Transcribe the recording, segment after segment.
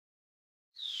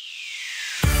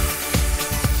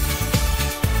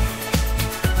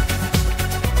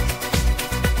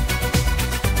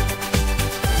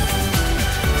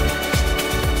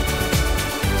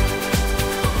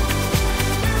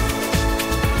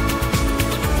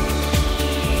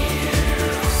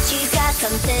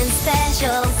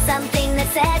special, something that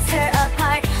sets her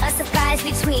apart. A surprise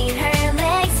between her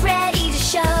legs, ready to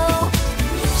show.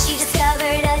 She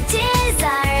discovered a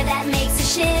desire that makes her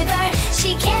shiver.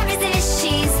 She can't resist,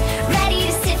 she's ready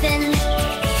to stiffen.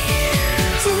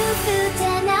 Two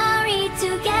futanari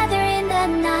together in the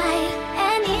night,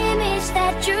 an image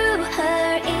that drew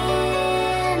her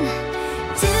in.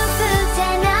 Two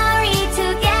futanari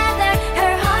together,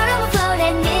 her heart overflowed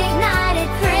and ignited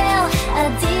thrill. A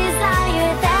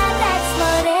desire that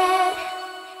exploded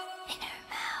in her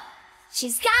mouth.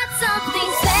 She's got something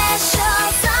special,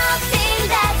 something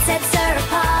that sets her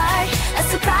apart. A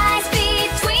surprise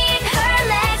between her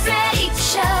legs, ready to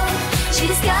show. She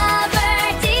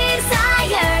discovered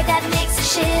desire that makes her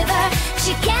shiver.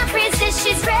 She can't resist,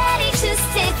 she's ready to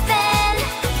stiffen.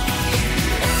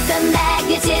 The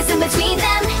magnetism between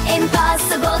them,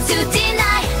 impossible to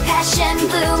deny. Passion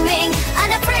blooming,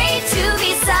 unafraid to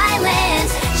be silent.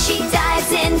 She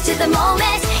dives into the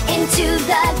moment, into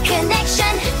the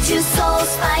connection. Two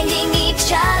souls finding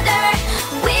each other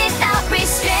without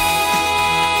restraint.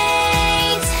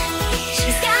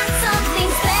 She's got something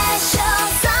special,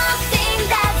 something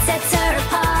that sets her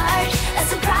apart. A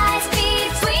surprise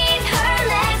between her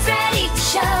legs, ready to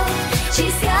show. She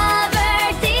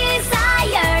discovered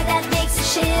desire that makes her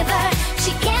shiver.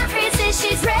 She can't resist,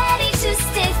 she's ready to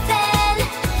stiffen.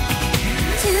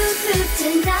 Two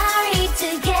futanari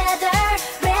together,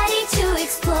 ready to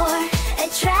explore.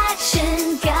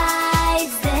 Attraction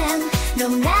guides them, no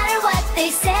matter what they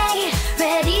say.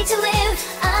 Ready to live,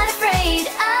 unafraid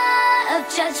of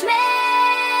judgment.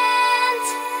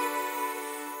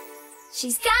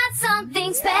 She's got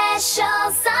something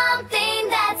special, something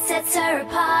that sets her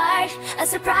apart. A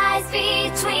surprise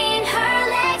between her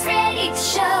legs, ready to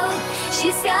show. She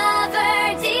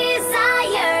discovered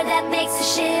desire that makes her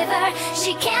shiver.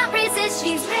 She can't resist,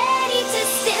 she's ready to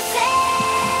stiffen.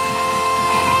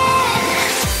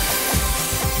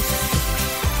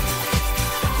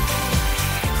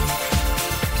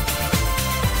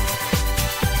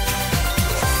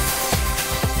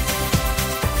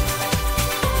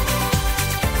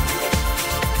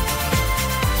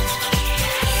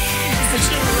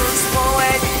 She moves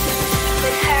forward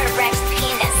with her erect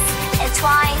penis,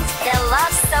 entwined in a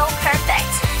love so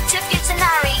perfect. Two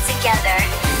futanari together,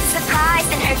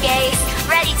 surprised in her gaze,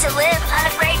 ready to live,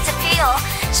 unafraid to feel.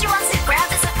 She wants to grab